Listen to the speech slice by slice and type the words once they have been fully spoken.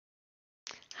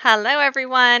Hello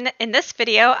everyone! In this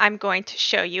video I'm going to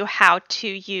show you how to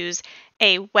use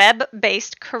a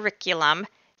web-based curriculum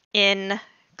in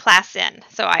ClassIn.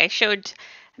 So I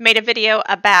made a video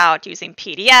about using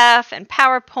PDF and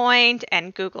PowerPoint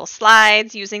and Google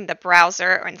Slides using the browser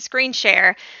and screen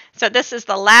share. So this is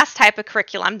the last type of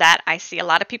curriculum that I see a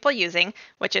lot of people using,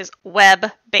 which is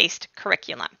web-based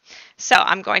curriculum. So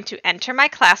I'm going to enter my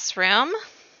classroom.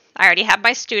 I already have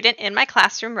my student in my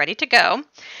classroom ready to go.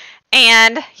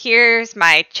 And here's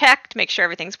my check to make sure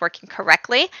everything's working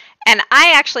correctly. And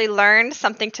I actually learned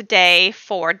something today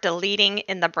for deleting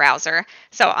in the browser.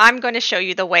 So I'm going to show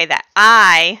you the way that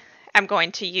I am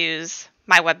going to use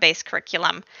my web-based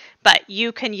curriculum. But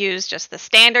you can use just the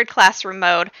standard classroom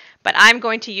mode, but I'm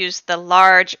going to use the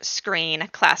large screen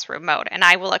classroom mode. And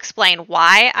I will explain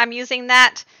why I'm using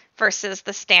that versus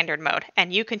the standard mode.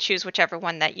 And you can choose whichever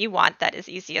one that you want that is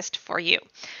easiest for you.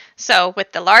 So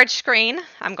with the large screen,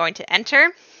 I'm going to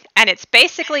enter, and it's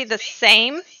basically the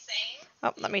same.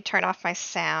 Oh, let me turn off my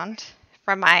sound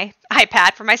from my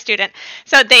iPad for my student.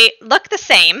 So they look the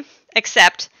same,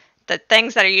 except the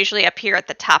things that are usually up here at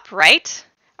the top right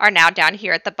are now down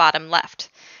here at the bottom left.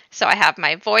 So I have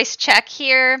my voice check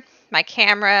here, my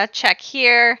camera check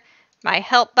here, my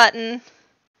help button,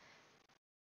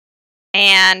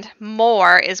 and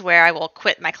more is where I will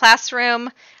quit my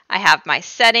classroom. I have my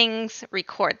settings,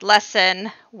 record lesson,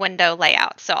 window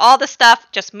layout. So all the stuff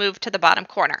just moved to the bottom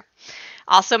corner.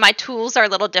 Also, my tools are a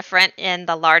little different in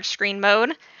the large screen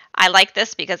mode. I like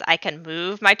this because I can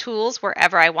move my tools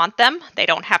wherever I want them. They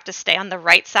don't have to stay on the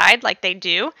right side like they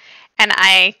do. And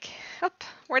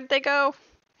where'd they go?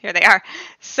 Here they are.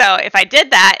 So if I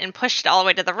did that and pushed it all the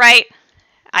way to the right,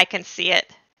 I can see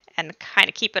it and kind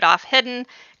of keep it off hidden,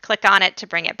 click on it to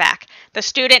bring it back. The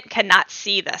student cannot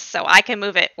see this, so I can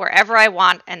move it wherever I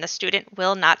want and the student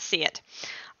will not see it.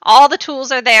 All the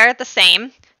tools are there the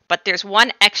same, but there's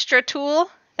one extra tool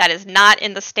that is not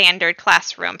in the standard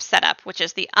classroom setup, which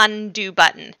is the undo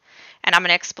button. And I'm going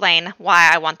to explain why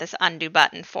I want this undo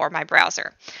button for my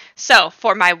browser. So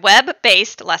for my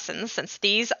web-based lessons, since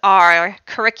these are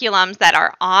curriculums that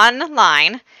are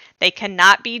online, they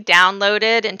cannot be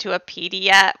downloaded into a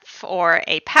PDF or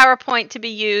a PowerPoint to be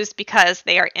used because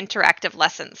they are interactive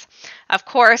lessons. Of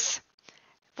course,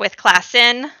 with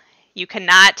ClassIn, you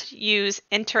cannot use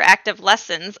interactive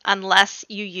lessons unless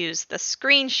you use the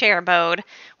screen share mode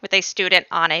with a student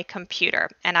on a computer,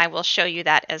 and I will show you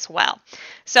that as well.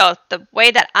 So the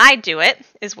way that I do it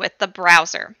is with the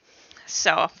browser.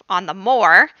 So on the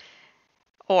More,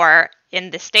 or in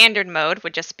the standard mode,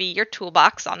 would just be your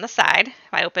toolbox on the side.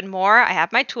 If I open More, I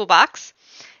have my toolbox,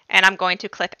 and I'm going to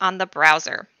click on the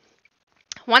browser.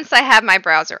 Once I have my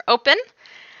browser open,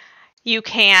 you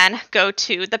can go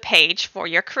to the page for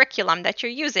your curriculum that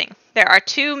you're using. There are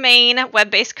two main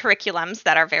web-based curriculums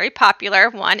that are very popular.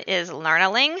 One is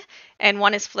Learnaling and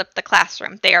one is Flip the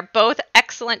Classroom. They are both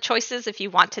excellent choices if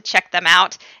you want to check them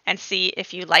out and see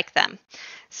if you like them.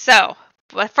 So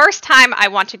the first time I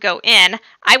want to go in,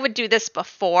 I would do this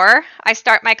before I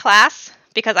start my class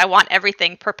because I want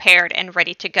everything prepared and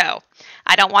ready to go.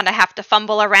 I don't want to have to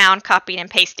fumble around copying and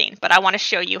pasting, but I want to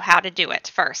show you how to do it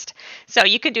first. So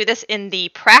you can do this in the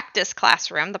practice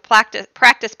classroom, the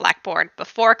practice Blackboard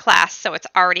before class, so it's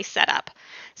already set up.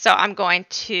 So I'm going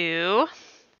to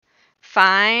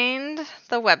find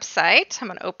the website. I'm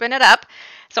going to open it up.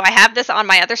 So I have this on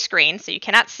my other screen, so you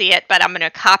cannot see it, but I'm going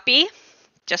to copy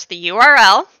just the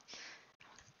URL,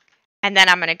 and then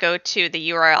I'm going to go to the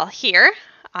URL here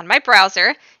on my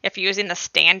browser. If you're using the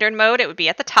standard mode, it would be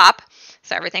at the top.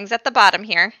 So everything's at the bottom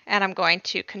here. And I'm going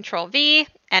to Control V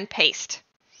and paste.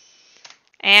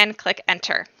 And click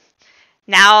Enter.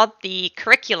 Now the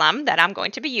curriculum that I'm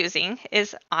going to be using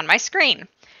is on my screen.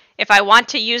 If I want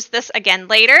to use this again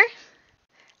later,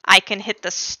 I can hit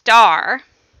the star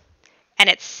and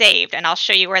it's saved. And I'll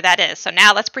show you where that is. So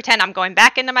now let's pretend I'm going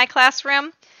back into my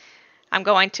classroom. I'm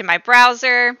going to my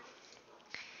browser.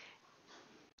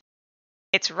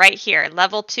 It's right here,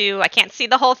 level 2. I can't see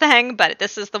the whole thing, but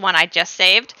this is the one I just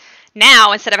saved.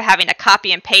 Now, instead of having to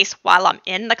copy and paste while I'm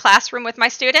in the classroom with my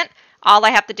student, all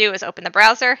I have to do is open the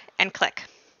browser and click.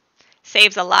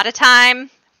 Saves a lot of time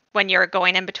when you're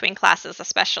going in between classes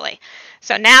especially.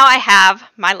 So now I have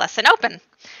my lesson open.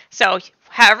 So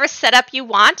however setup you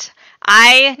want,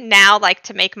 I now like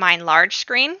to make mine large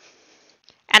screen.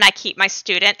 And I keep my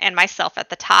student and myself at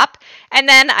the top. And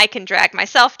then I can drag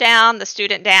myself down, the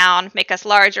student down, make us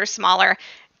larger, smaller,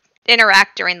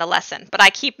 interact during the lesson. But I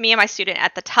keep me and my student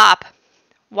at the top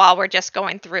while we're just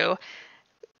going through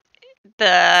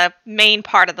the main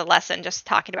part of the lesson, just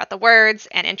talking about the words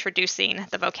and introducing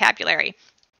the vocabulary.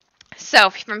 So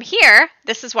from here,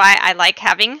 this is why I like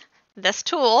having this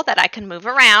tool that I can move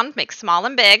around, make small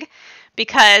and big,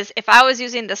 because if I was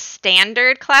using the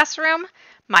standard classroom,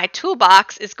 my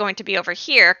toolbox is going to be over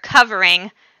here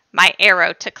covering my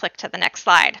arrow to click to the next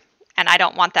slide. And I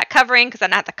don't want that covering because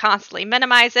then I have to constantly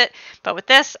minimize it. But with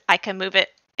this, I can move it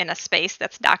in a space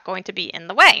that's not going to be in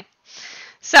the way.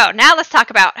 So now let's talk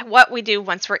about what we do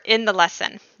once we're in the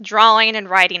lesson, drawing and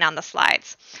writing on the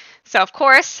slides. So of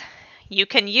course, you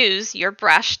can use your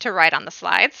brush to write on the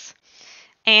slides.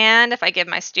 And if I give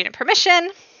my student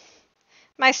permission,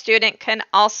 my student can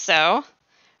also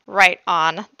write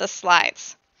on the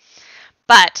slides.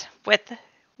 But with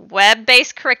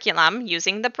web-based curriculum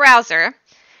using the browser,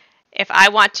 if I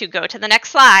want to go to the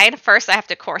next slide, first I have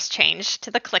to course change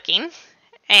to the clicking,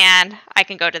 and I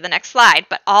can go to the next slide.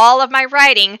 But all of my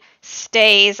writing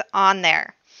stays on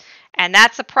there. And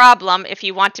that's a problem if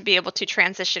you want to be able to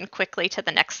transition quickly to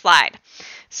the next slide.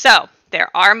 So there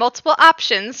are multiple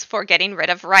options for getting rid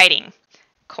of writing.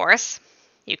 Of course,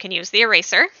 you can use the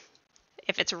eraser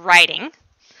if it's writing.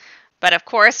 But of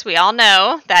course, we all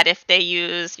know that if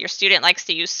your student likes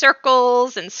to use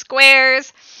circles and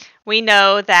squares, we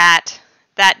know that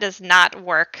that does not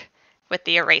work with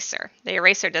the eraser. The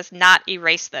eraser does not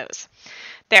erase those.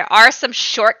 There are some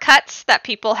shortcuts that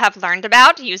people have learned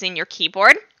about using your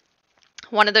keyboard.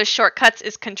 One of those shortcuts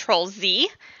is Control-Z,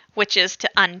 which is to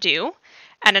undo.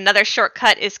 And another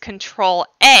shortcut is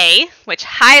Control-A, which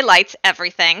highlights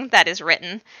everything that is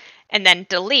written, and then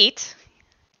Delete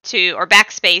or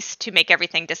backspace to make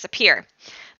everything disappear.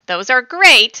 Those are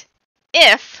great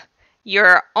if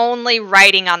you're only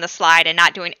writing on the slide and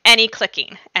not doing any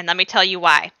clicking. And let me tell you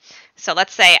why. So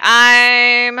let's say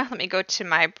let me go to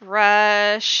my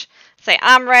brush, say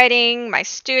I'm writing, my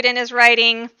student is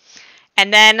writing,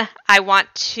 and then I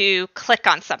want to click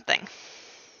on something.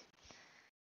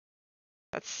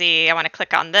 Let's see, I want to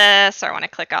click on this, or I want to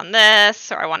click on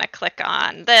this, or I want to click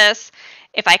on this.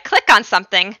 If I click on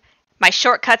something, my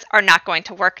shortcuts are not going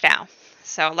to work now.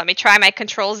 So let me try my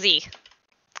Control-Z.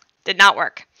 Did not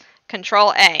work.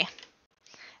 Control-A.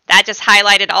 That just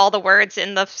highlighted all the words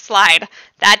in the slide.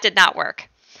 That did not work.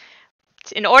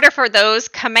 In order for those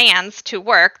commands to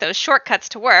work, those shortcuts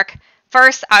to work,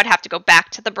 first I would have to go back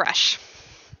to the brush.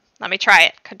 Let me try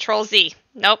it. Control-Z.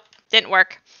 Nope, didn't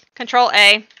work.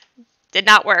 Control-A. Did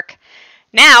not work.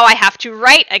 Now I have to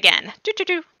write again.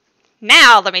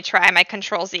 Now let me try my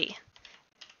Control-Z.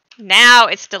 Now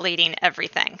it's deleting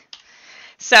everything.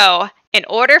 So in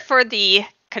order for the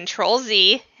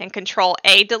Control-Z and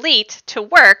Control-A delete to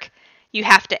work, you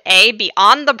have to A, be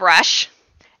on the brush,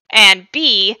 and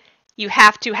B, you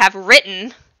have to have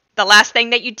written, the last thing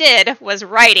that you did was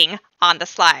writing on the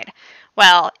slide.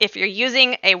 Well, if you're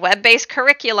using a web-based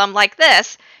curriculum like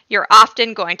this, you're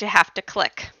often going to have to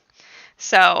click.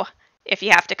 So if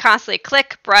you have to constantly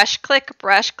click, brush, click,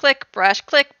 brush, click, brush,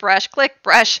 click, brush, click,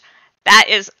 brush, that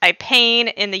is a pain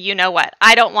in the you-know-what.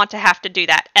 I don't want to have to do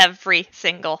that every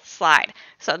single slide.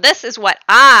 So this is what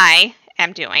I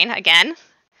am doing. Again,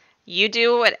 you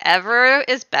do whatever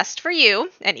is best for you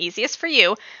and easiest for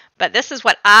you, but this is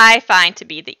what I find to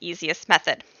be the easiest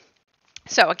method.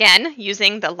 So again,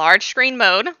 using the large screen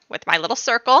mode with my little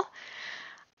circle,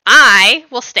 I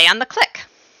will stay on the click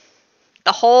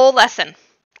the whole lesson.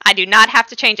 I do not have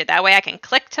to change it. That way I can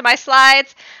click to my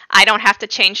slides. I don't have to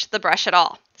change the brush at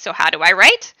all. So how do I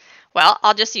write? Well,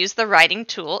 I'll just use the writing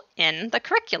tool in the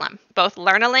curriculum. Both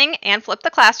Learnaling and Flip the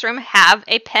Classroom have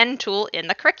a pen tool in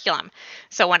the curriculum.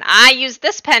 So when I use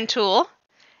this pen tool,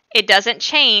 it doesn't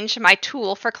change my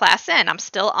tool for ClassIn. I'm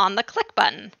still on the click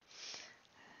button.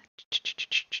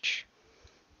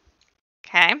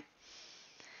 Okay.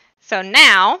 So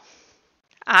now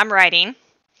I'm writing.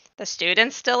 The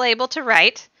student's still able to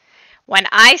write. When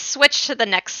I switch to the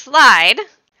next slide,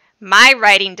 my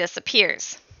writing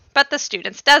disappears, but the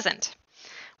student's doesn't.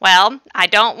 Well, I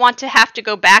don't want to have to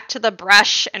go back to the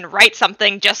brush and write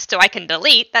something just so I can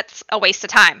delete. That's a waste of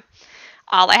time.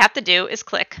 All I have to do is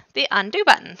click the undo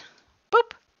button.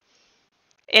 Boop.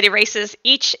 It erases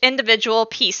each individual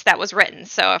piece that was written.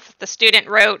 So if the student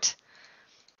wrote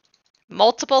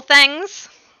multiple things,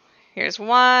 here's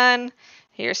 1,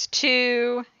 here's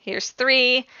 2, here's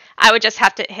 3, I would just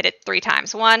have to hit it 3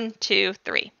 times. 1, 2,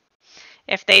 3.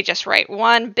 If they just write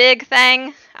one big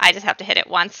thing, I just have to hit it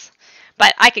once.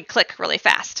 But I could click really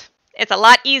fast. It's a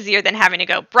lot easier than having to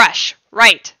go brush,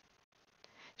 write,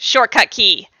 shortcut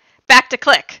key, back to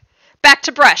click, back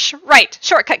to brush, write,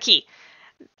 shortcut key.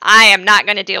 I am not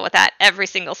going to deal with that every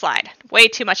single slide. Way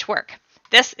too much work.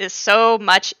 This is so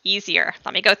much easier.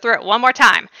 Let me go through it one more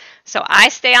time. So I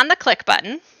stay on the click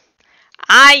button.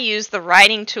 I use the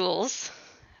writing tools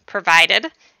provided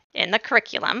in the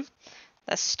curriculum.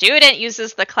 The student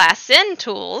uses the ClassIn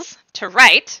tools to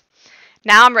write.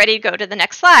 Now I'm ready to go to the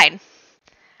next slide.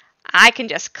 I can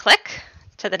just click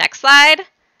to the next slide,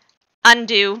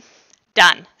 undo,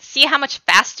 done. See how much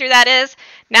faster that is?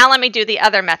 Now let me do the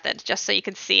other method, just so you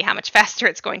can see how much faster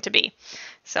it's going to be.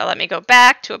 So let me go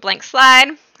back to a blank slide.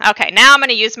 Okay, now I'm going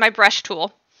to use my brush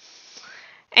tool.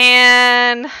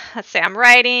 And let's say I'm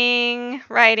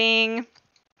writing.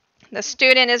 The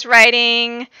student is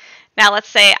writing. Now let's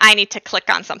say I need to click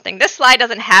on something. This slide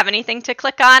doesn't have anything to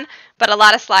click on, but a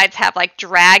lot of slides have like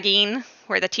dragging,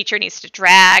 where the teacher needs to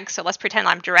drag. So let's pretend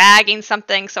I'm dragging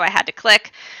something, so I had to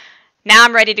click. Now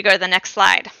I'm ready to go to the next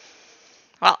slide.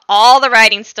 Well, all the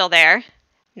writing's still there.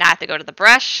 Now I have to go to the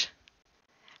brush.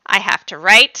 I have to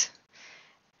write,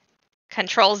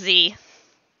 Control Z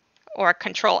or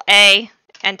Control A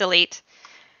and delete.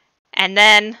 And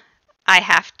then I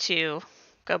have to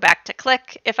go back to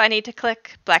click if I need to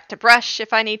click, back to brush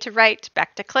if I need to write,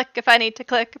 back to click if I need to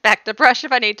click, back to brush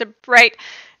if I need to write.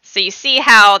 So you see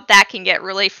how that can get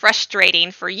really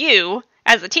frustrating for you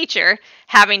as a teacher,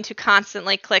 having to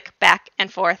constantly click back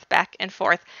and forth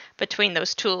between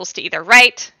those tools to either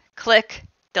write, click,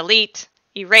 delete,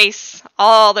 erase,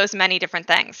 all those many different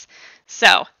things.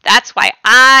 So that's why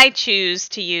I choose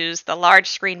to use the large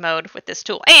screen mode with this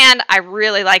tool. And I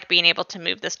really like being able to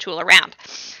move this tool around.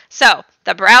 So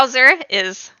the browser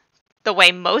is the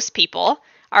way most people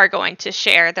are going to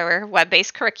share their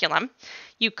web-based curriculum.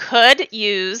 You could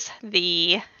use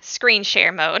the screen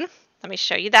share mode. Let me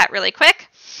show you that really quick.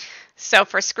 So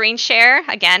for screen share,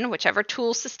 again, whichever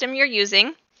tool system you're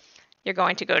using, you're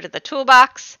going to go to the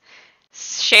toolbox,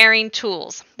 sharing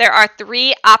tools. There are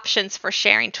 3 options for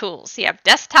sharing tools. You have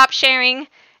desktop sharing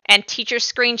and teacher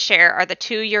screen share are the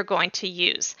 2 you're going to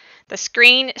use. The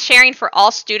screen sharing for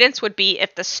all students would be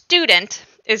if the student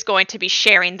is going to be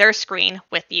sharing their screen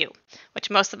with you, which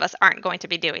most of us aren't going to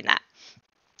be doing that.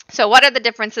 So what are the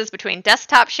differences between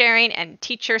desktop sharing and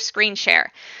teacher screen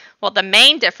share? Well, the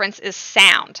main difference is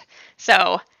sound.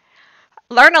 So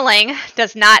Learnaling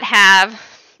does not have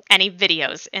any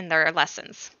videos in their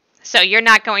lessons. So you're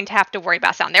not going to have to worry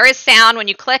about sound. There is sound when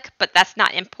you click, but that's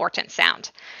not important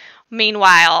sound.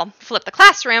 Meanwhile, Flip the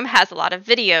Classroom has a lot of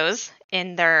videos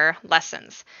in their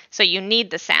lessons. So you need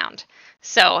the sound.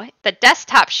 So the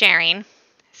desktop sharing,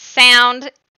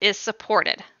 sound is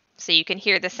supported. So you can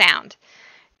hear the sound.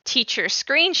 Teacher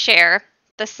screen share,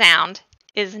 the sound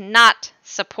is not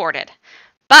supported.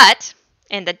 But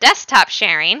in the desktop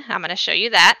sharing, I'm going to show you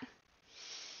that.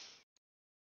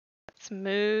 Let's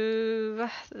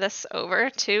move this over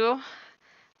to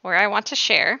where I want to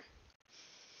share.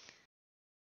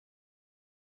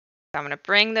 I'm going to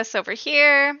bring this over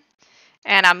here,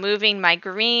 and I'm moving my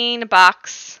green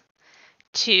box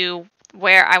to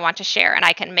where I want to share. And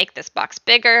I can make this box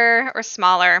bigger or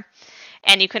smaller.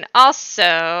 And you can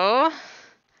also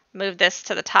move this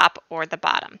to the top or the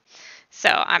bottom. So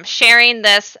I'm sharing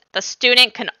this. The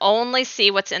student can only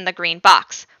see what's in the green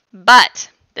box. But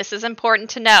this is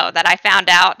important to know that I found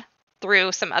out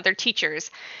through some other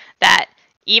teachers that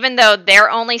even though they're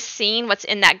only seeing what's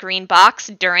in that green box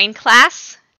during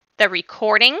class, the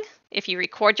recording, if you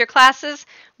record your classes,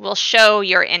 will show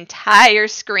your entire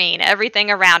screen,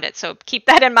 everything around it. So keep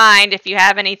that in mind. If you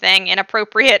have anything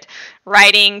inappropriate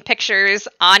writing pictures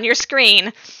on your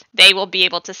screen, they will be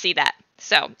able to see that.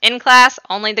 So in class,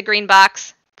 only the green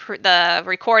box, the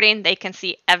recording, they can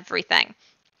see everything.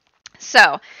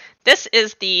 So this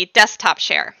is the desktop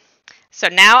share. So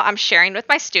now I'm sharing with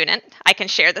my student. I can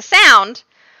share the sound,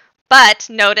 but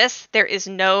notice there is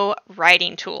no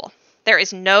writing tool. There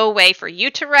is no way for you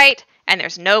to write, and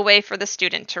there's no way for the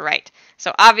student to write.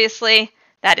 So obviously,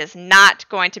 that is not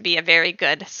going to be a very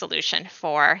good solution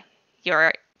for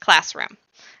your classroom.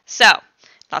 So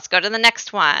let's go to the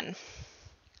next one.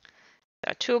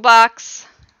 So toolbox.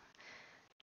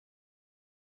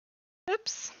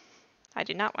 Oops, I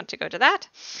do not want to go to that.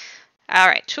 All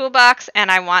right, toolbox,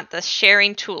 and I want the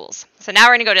sharing tools. So now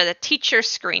we're going to go to the teacher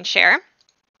screen share.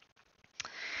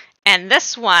 And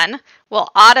this one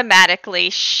will automatically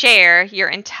share your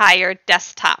entire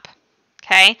desktop,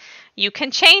 okay? You can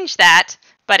change that,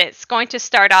 but it's going to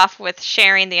start off with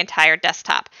sharing the entire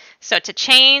desktop. So to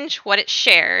change what it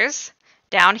shares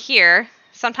down here,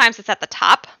 sometimes it's at the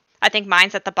top. I think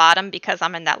mine's at the bottom because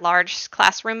I'm in that large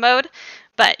classroom mode,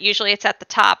 but usually it's at the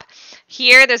top.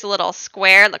 Here, there's a little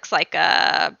square, looks like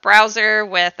a browser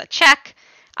with a check.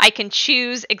 I can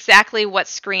choose exactly what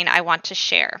screen I want to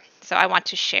share. So I want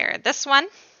to share this one.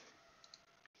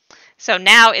 So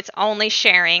now it's only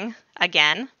sharing,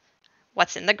 again,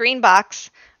 what's in the green box,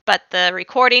 but the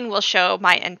recording will show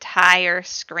my entire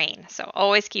screen. So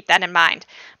always keep that in mind.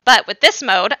 But with this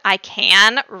mode, I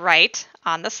can write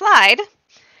on the slide.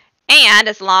 And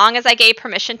as long as I gave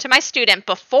permission to my student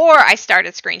before I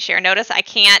started screen share, notice I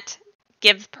can't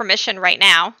give permission right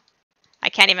now. I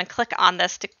can't even click on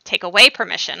this to take away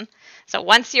permission. So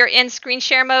once you're in screen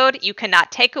share mode, you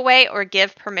cannot take away or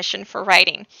give permission for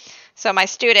writing. So my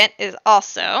student is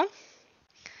also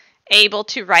able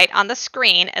to write on the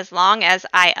screen as long as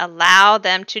I allow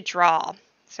them to draw.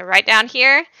 So right down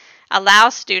here, allow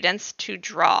students to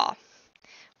draw.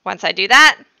 Once I do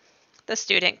that, the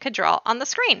student could draw on the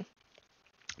screen.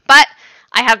 But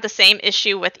I have the same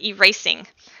issue with erasing.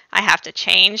 I have to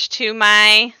change to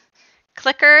my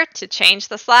clicker to change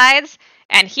the slides.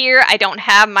 And here I don't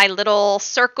have my little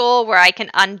circle where I can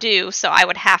undo, so I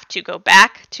would have to go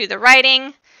back to the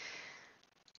writing,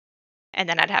 and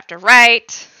then I'd have to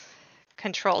write,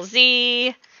 Control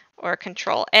Z or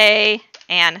Control A,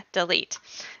 and delete.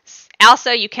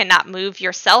 Also, you cannot move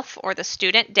yourself or the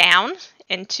student down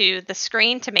into the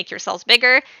screen to make yourselves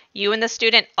bigger. You and the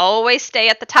student always stay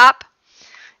at the top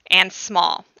and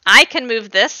small. I can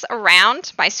move this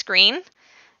around my screen,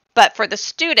 but for the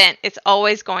student, it's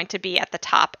always going to be at the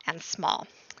top and small.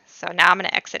 So now I'm going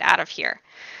to exit out of here.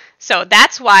 So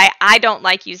that's why I don't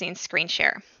like using screen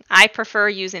share. I prefer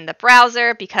using the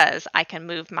browser because I can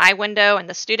move my window and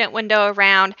the student window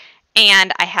around,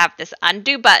 and I have this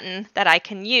undo button that I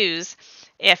can use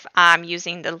if I'm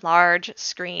using the large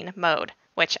screen mode,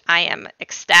 which I am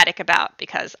ecstatic about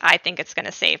because I think it's going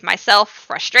to save myself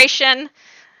frustration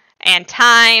and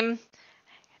time,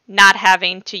 not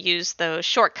having to use those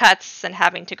shortcuts and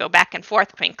having to go back and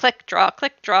forth between click, draw,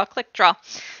 click, draw, click, draw.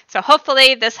 So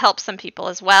hopefully this helps some people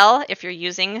as well if you're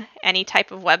using any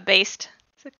type of web-based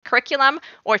curriculum,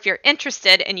 or if you're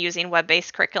interested in using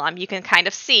web-based curriculum, you can kind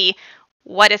of see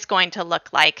what it's going to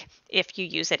look like if you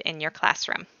use it in your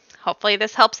classroom. Hopefully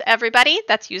this helps everybody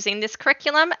that's using this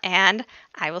curriculum, and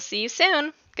I will see you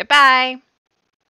soon. Goodbye.